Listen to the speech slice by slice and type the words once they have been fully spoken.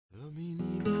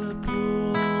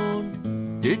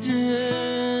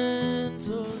Hello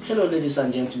ladies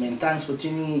and gentlemen, thanks for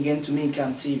tuning in again to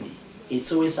MINCAM TV.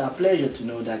 It's always our pleasure to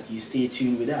know that you stay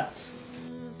tuned with us.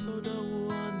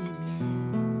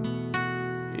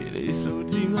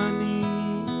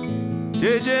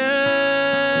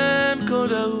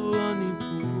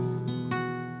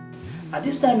 At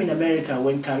this time in America,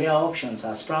 when career options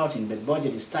are sprouting but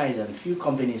budget is tight and few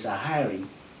companies are hiring,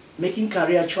 making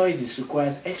career choices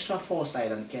requires extra foresight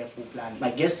and careful planning.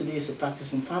 My guest today is a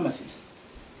practicing pharmacist,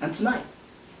 and tonight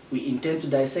we intend to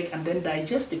dissect and then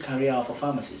digest the career of a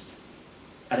pharmacist.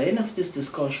 At the end of this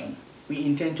discussion, we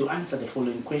intend to answer the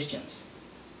following questions.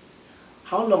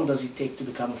 How long does it take to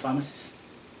become a pharmacist?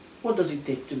 What does it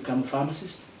take to become a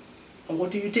pharmacist? And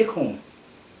what do you take home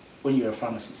when you're a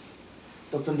pharmacist?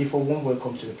 Dr. Ndifo, warm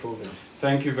welcome to the program.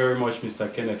 Thank you very much, Mr.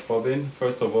 Kenneth Fobin.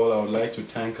 First of all, I would like to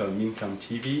thank MINCAM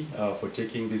TV for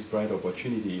taking this bright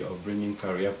opportunity of bringing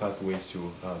career pathways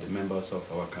to the members of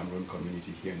our Cameroon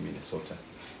community here in Minnesota.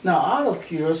 Now, out of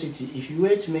curiosity, if you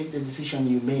were to make the decision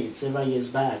you made several years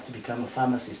back to become a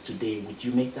pharmacist today, would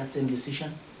you make that same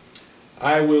decision?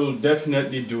 I will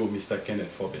definitely do, Mr.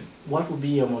 Kenneth Fobin. What would be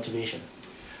your motivation?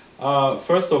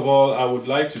 First of all, I would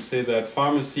like to say that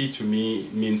pharmacy to me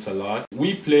means a lot.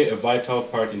 We play a vital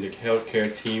part in the healthcare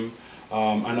team,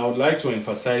 and I would like to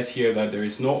emphasize here that there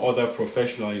is no other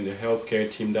professional in the healthcare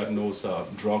team that knows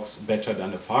drugs better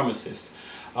than a pharmacist.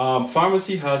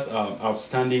 Pharmacy has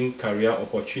outstanding career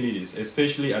opportunities,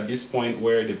 especially at this point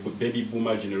where the baby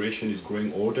boomer generation is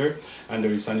growing older and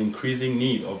there is an increasing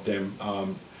need of them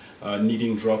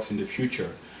needing drugs in the future.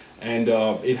 And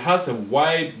it has a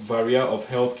wide variety of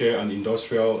healthcare and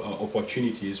industrial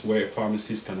opportunities where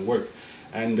pharmacists can work.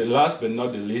 And last but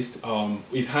not the least,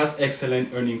 it has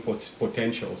excellent earning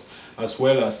potentials, as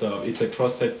well as it's a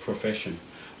trusted profession.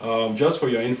 Just for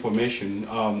your information,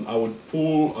 I would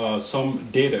pull some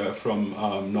data from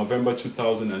November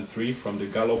 2003 from the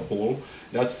Gallup poll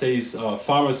that says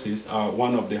pharmacists are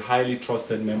one of the highly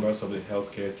trusted members of the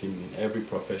healthcare team in every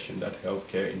profession that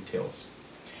healthcare entails.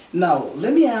 Now,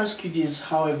 let me ask you this,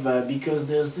 however, because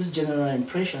there's this general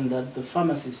impression that the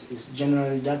pharmacist is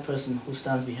generally that person who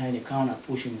stands behind the counter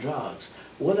pushing drugs.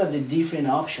 What are the different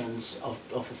options of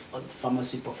a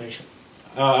pharmacy profession?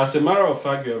 As a matter of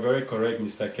fact, you are very correct,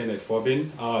 Mr. Kenneth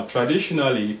Fobin.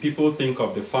 Traditionally, people think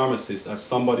of the pharmacist as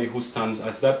somebody who stands,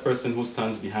 as that person who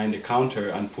stands behind the counter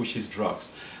and pushes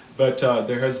drugs. But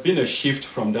there has been a shift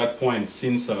from that point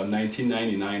since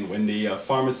 1999 when the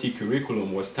pharmacy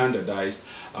curriculum was standardized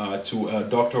to a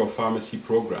Doctor of Pharmacy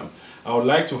program. I would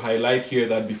like to highlight here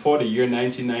that before the year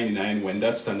 1999, when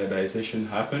that standardization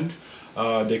happened,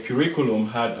 the curriculum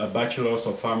had a Bachelor's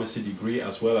of Pharmacy degree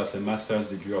as well as a Master's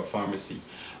degree of Pharmacy.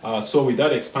 So with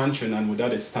that expansion and with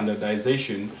that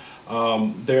standardization,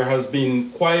 there has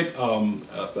been quite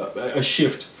a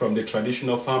shift from the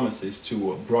traditional pharmacists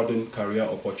to broaden career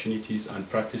opportunities and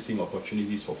practicing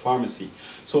opportunities for pharmacy.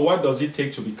 So what does it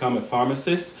take to become a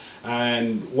pharmacist?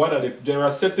 And what are there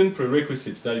are certain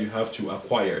prerequisites that you have to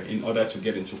acquire in order to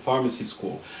get into pharmacy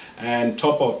school. And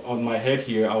top up on my head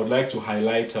here, I would like to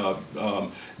highlight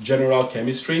general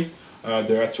chemistry.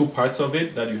 There are two parts of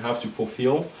it that you have to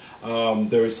fulfill.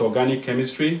 There is organic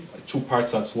chemistry, 2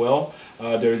 parts as well.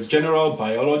 There is general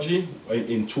biology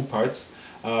in 2 parts.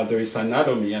 There is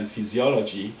anatomy and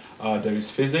physiology. There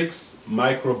is physics,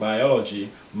 microbiology,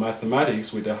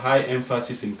 mathematics with a high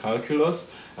emphasis in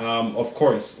calculus. Of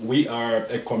course, we are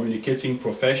a communicating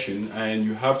profession and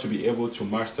you have to be able to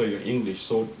master your English.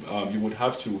 So you would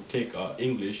have to take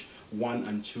English 1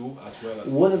 and 2 as well as...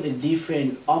 What are the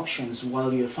different options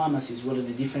while you're a pharmacist? What are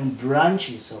the different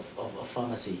branches of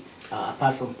pharmacy?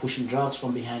 Apart from pushing drugs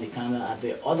from behind the counter, are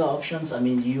there other options? I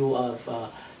mean, you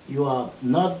are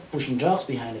not pushing drugs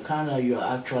behind the counter, you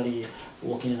are actually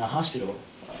working in a hospital.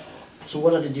 So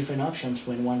what are the different options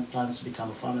when one plans to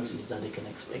become a pharmacist that they can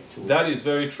expect to? That is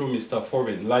very true, Mr.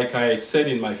 Forbin. Like I said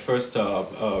in my first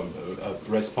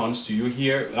response to you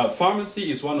here,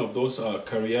 pharmacy is one of those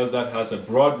careers that has a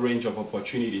broad range of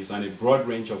opportunities and a broad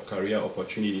range of career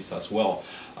opportunities as well.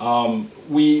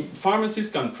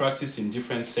 Pharmacists can practice in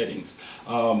different settings.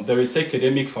 There is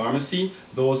academic pharmacy.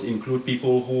 Those include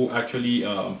people who actually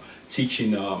teach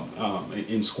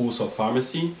in schools of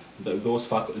pharmacy, those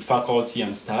faculty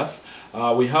and staff.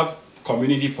 We have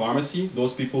community pharmacy,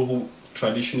 those people who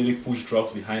traditionally push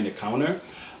drugs behind the counter.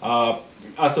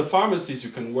 as a pharmacist, you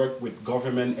can work with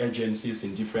government agencies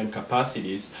in different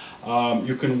capacities.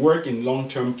 You can work in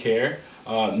long-term care,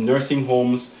 nursing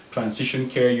homes, transition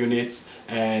care units,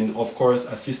 and of course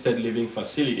assisted living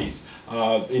facilities.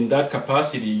 In that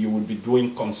capacity, you would be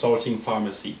doing consulting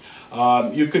pharmacy.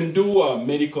 You can do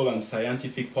medical and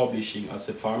scientific publishing as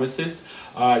a pharmacist.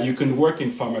 You can work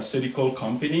in pharmaceutical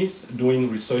companies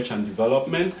doing research and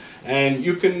development, and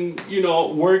you can, you know,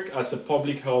 work as a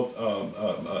public health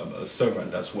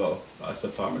servant as well as a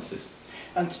pharmacist.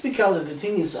 And typically, the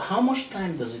thing is, how much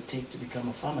time does it take to become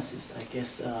a pharmacist? I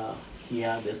guess,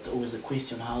 yeah, there's always a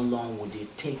question, how long would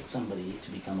it take somebody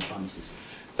to become a pharmacist?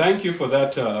 Thank you for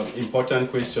that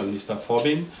important question, Mr.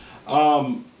 Forbin.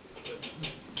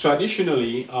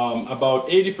 Traditionally, about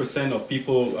 80% of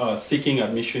people seeking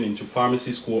admission into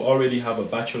pharmacy school already have a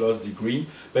bachelor's degree,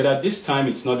 but at this time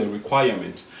it's not a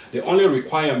requirement. The only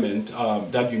requirement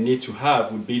that you need to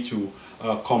have would be to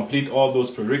complete all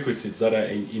those prerequisites that are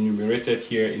enumerated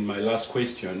here in my last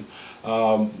question,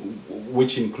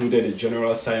 which included the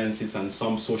general sciences and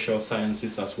some social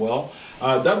sciences as well.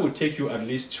 That would take you at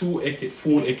least 2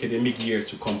 full academic years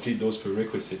to complete those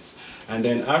prerequisites. And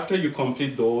then after you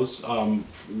complete those,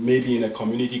 maybe in a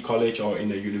community college or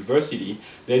in a university,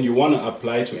 then you want to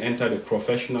apply to enter the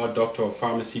professional doctor of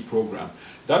pharmacy program.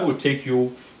 That would take you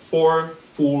 4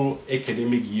 full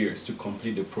academic years to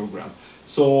complete the program.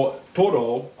 So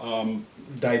total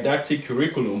didactic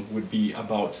curriculum would be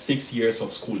about 6 years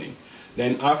of schooling.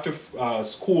 Then after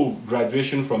school,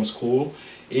 graduation from school,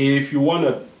 if you want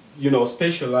to, you know,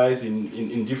 specialize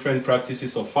in different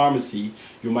practices of pharmacy,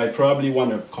 you might probably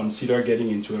want to consider getting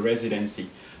into a residency.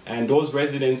 And those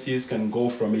residencies can go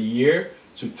from 1 year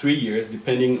to 3 years,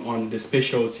 depending on the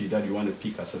specialty that you want to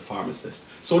pick as a pharmacist.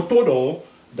 So total,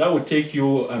 that would take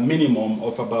you a minimum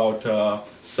of about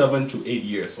 7 to 8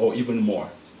 years, or even more.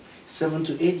 7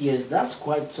 to 8 years, that's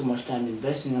quite so much time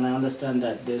investing, and I understand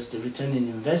that there's the return in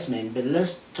investment. But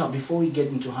let's talk, before we get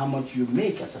into how much you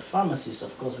make as a pharmacist,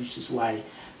 of course, which is why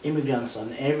immigrants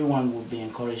and everyone would be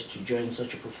encouraged to join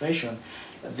such a profession.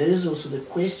 There is also the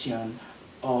question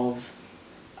of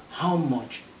how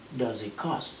much does it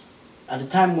cost? At a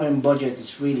time when budget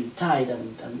is really tight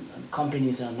and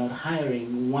companies are not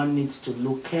hiring, one needs to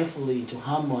look carefully into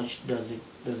how much does it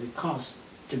cost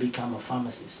to become a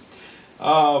pharmacist.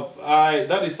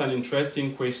 That is an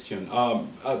interesting question.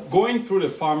 Going through the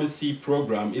pharmacy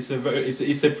program is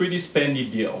it's a pretty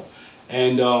spendy deal,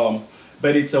 and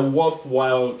but it's a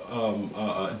worthwhile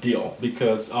deal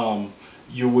because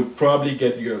you would probably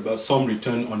get some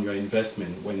return on your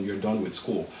investment when you're done with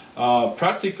school.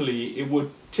 Practically, it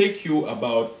would take you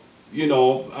about, you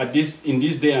know, in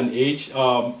this day and age,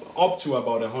 up to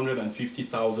about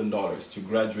 $150,000 to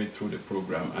graduate through the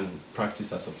program and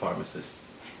practice as a pharmacist.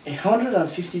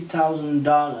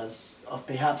 $150,000 of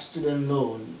perhaps student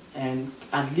loan and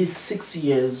at least 6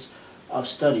 years of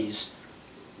studies.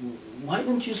 Why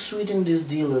don't you sweeten this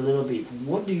deal a little bit?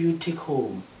 What do you take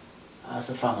home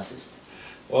as a pharmacist?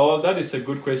 Well, that is a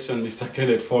good question, Mr.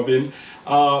 Kenneth Forbin.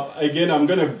 Again, I'm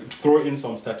going to throw in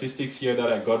some statistics here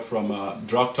that I got from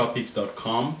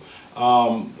drugtopics.com.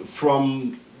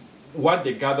 From what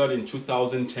they gathered in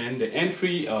 2010, the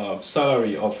entry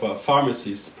salary of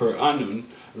pharmacists per annum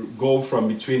go from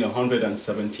between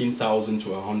 $117,000 to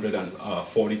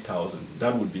 $140,000.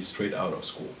 That would be straight out of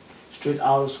school. Straight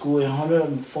out of school,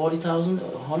 $140,000,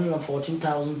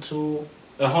 $114,000 to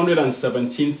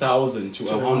 $117,000 to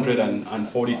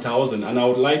 $140,000, and I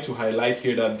would like to highlight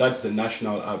here that that's the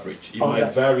national average. It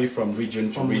might vary from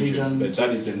region to region, but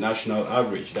that is the national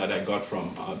average that I got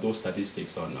from those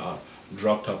statistics on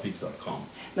drugtopics.com.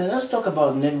 Now let's talk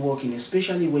about networking,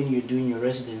 especially when you're doing your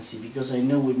residency, because I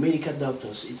know with medical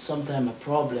doctors it's sometimes a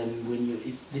problem when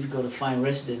it's difficult to find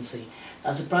residency.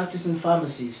 As a practicing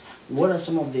pharmacist, what are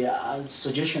some of the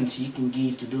suggestions you can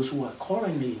give to those who are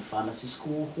currently in pharmacy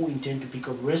school who intend to pick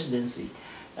up residency?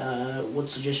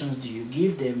 What suggestions do you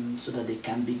give them so that they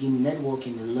can begin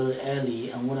networking a little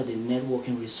early, and what are the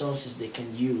networking resources they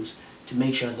can use to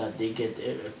make sure that they get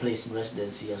a place in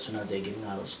residency as soon as they're getting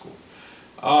out of school?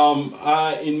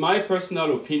 In my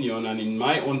personal opinion and in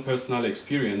my own personal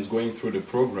experience going through the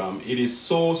program, it is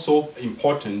so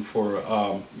important for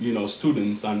you know,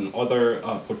 students and other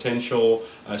potential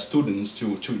students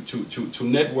to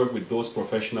network with those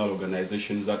professional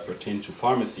organizations that pertain to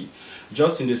pharmacy.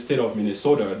 Just in the state of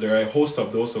Minnesota, there are a host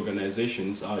of those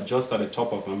organizations. Just at the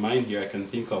top of my mind here, I can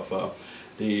think of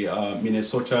the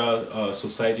Minnesota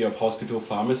Society of Hospital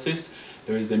Pharmacists.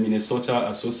 there is the Minnesota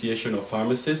Association of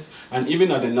Pharmacists, and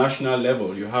even at the national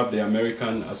level, you have the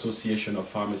American Association of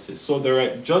Pharmacists. So there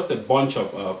are just a bunch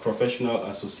of professional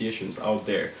associations out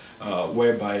there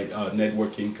whereby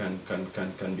networking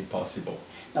can be possible.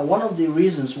 Now, one of the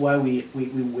reasons why we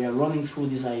are running through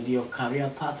this idea of career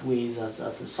pathways as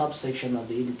a subsection of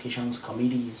the Education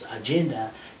Committee's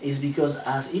agenda is because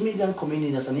as an immigrant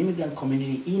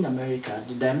community in America,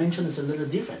 the dimension is a little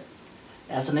different.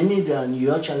 As an immigrant,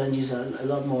 your challenges are a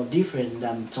lot more different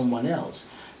than someone else.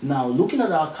 Now, looking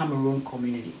at our Cameroon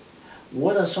community,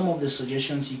 what are some of the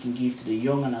suggestions you can give to the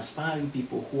young and aspiring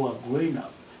people who are growing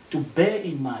up to bear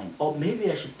in mind, or maybe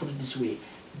I should put it this way,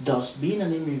 does being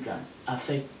an immigrant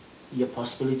affect your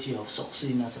possibility of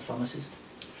succeeding as a pharmacist?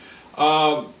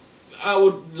 I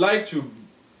would like to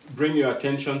bring your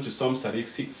attention to some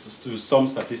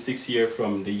statistics here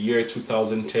from the year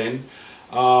 2010.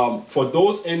 For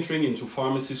those entering into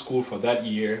pharmacy school for that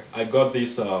year, I got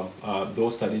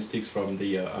those statistics from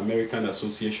the American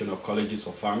Association of Colleges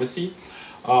of Pharmacy.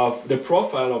 The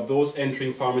profile of those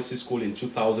entering pharmacy school in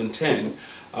 2010,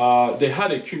 they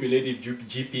had a cumulative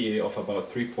GPA of about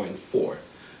 3.4.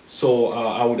 So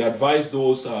I would advise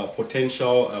those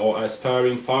potential or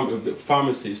aspiring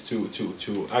pharmacists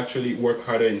to actually work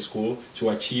harder in school to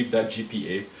achieve that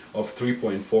GPA of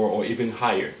 3.4 or even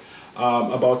higher.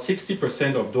 About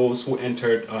 60% of those who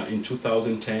entered in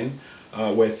 2010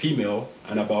 were female,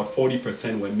 and about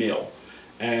 40% were male.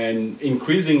 And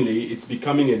increasingly, it's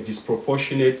becoming a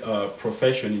disproportionate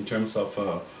profession in terms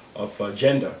of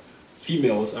gender.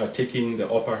 Females are taking the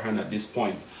upper hand at this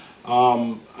point.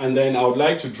 And then I would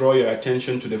like to draw your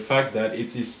attention to the fact that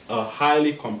it is a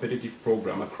highly competitive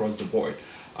program across the board.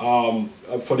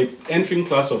 For the entering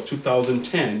class of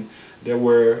 2010, there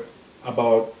were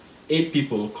about 8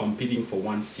 people competing for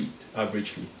 1 seat,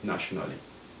 averagely, nationally.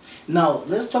 Now,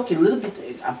 let's talk a little bit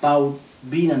about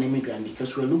being an immigrant,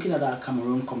 because we're looking at our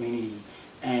Cameroon community,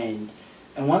 and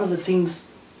one of the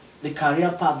things the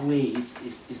career pathway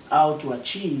is out to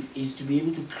achieve is to be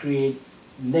able to create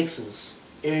nexus,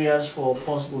 areas for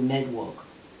possible network.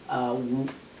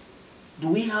 Do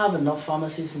we have enough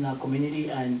pharmacists in our community,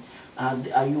 and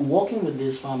are you working with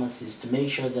these pharmacists to make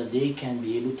sure that they can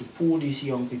be able to pull these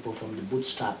young people from the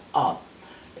bootstrap up,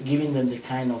 giving them the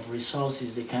kind of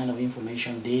resources, the kind of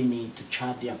information they need to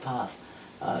chart their path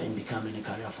in becoming a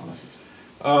career pharmacist?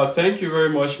 Thank you very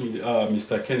much,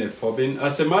 Mr. Kenneth Forbin.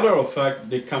 As a matter of fact,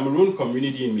 the Cameroon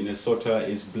community in Minnesota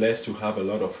is blessed to have a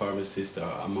lot of pharmacists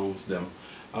amongst them.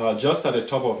 Just at the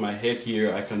top of my head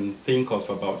here, I can think of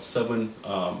about 7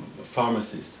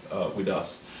 pharmacists with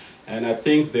us. And I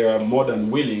think they are more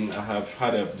than willing. I have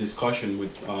had a discussion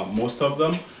with most of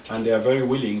them, and they are very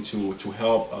willing to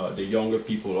help the younger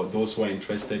people or those who are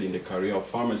interested in the career of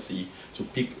pharmacy to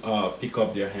pick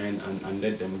up their hand and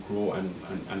let them grow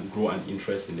and grow an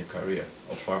interest in the career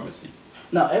of pharmacy.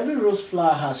 Now, every rose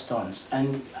flower has thorns,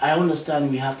 and I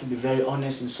understand we have to be very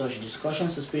honest in such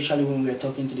discussions, especially when we are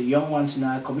talking to the young ones in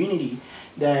our community,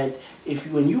 that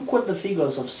when you quote the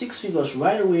figures of 6 figures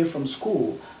right away from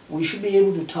school, we should be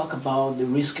able to talk about the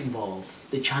risk involved,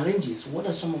 the challenges. What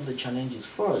are some of the challenges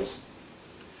first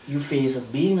you face as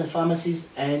being a pharmacist,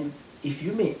 and if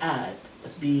you may add,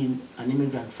 as being an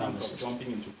immigrant pharmacist?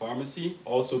 Jumping into pharmacy,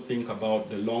 also think about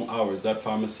the long hours that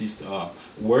pharmacists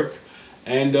work.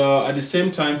 And at the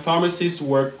same time, pharmacists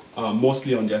work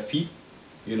mostly on their feet.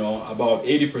 You know, about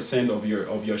 80% of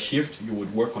your shift, you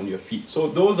would work on your feet. So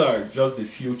those are just the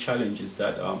few challenges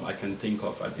that I can think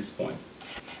of at this point.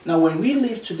 Now, when we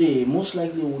live today, most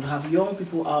likely we would have young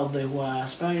people out there who are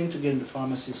aspiring to get into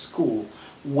pharmacy school.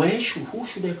 Who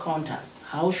should they contact?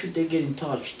 How should they get in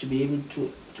touch to be able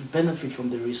to benefit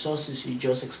from the resources you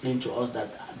just explained to us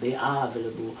that they are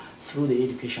available through the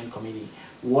Education Committee?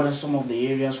 What are some of the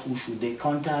areas? Who should they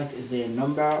contact? Is there a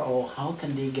number, or how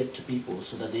can they get to people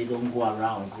so that they don't go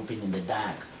around grouping in the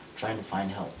dark trying to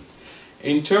find help?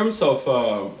 In terms of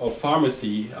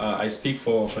pharmacy, I speak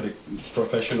for the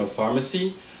profession of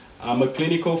pharmacy. I'm a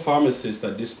clinical pharmacist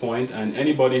at this point, and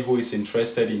anybody who is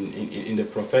interested in the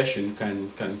profession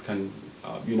can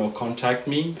contact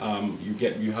me.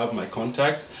 You have my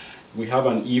contacts. We have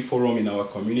an e-forum in our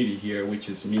community here, which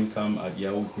is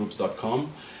mincam@yahoogroups.com.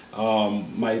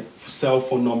 My cell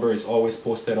phone number is always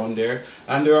posted on there,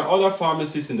 and there are other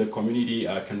pharmacists in the community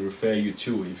I can refer you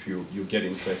to if you get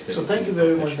interested. So thank you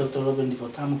very much, Dr. Robin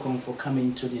Divotamukong, for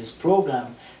coming to this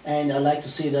program. And I'd like to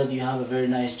say that you have a very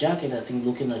nice jacket. I think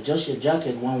looking at just your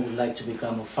jacket, one would like to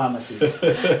become a pharmacist.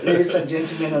 Ladies and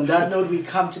gentlemen, on that note, we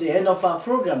come to the end of our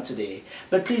program today.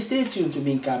 But please stay tuned to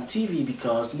MINCAM TV,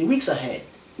 because in the weeks ahead,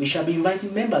 we shall be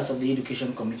inviting members of the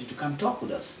Education Committee to come talk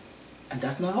with us. And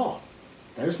that's not all.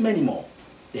 There's many more.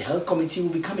 The health committee will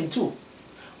be coming too.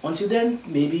 Until then,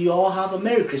 maybe you all have a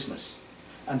Merry Christmas.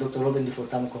 And Dr. Robin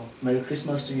Difotamko, Merry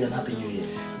Christmas to you and Happy New Year.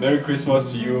 Merry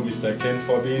Christmas to you, Mr. Ken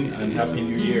Forbin, and Happy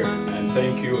New Year. And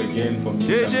thank you again for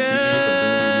MINCAM TV for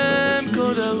bringing this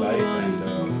opportunity to life,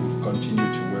 and we'll continue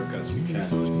to work as we can.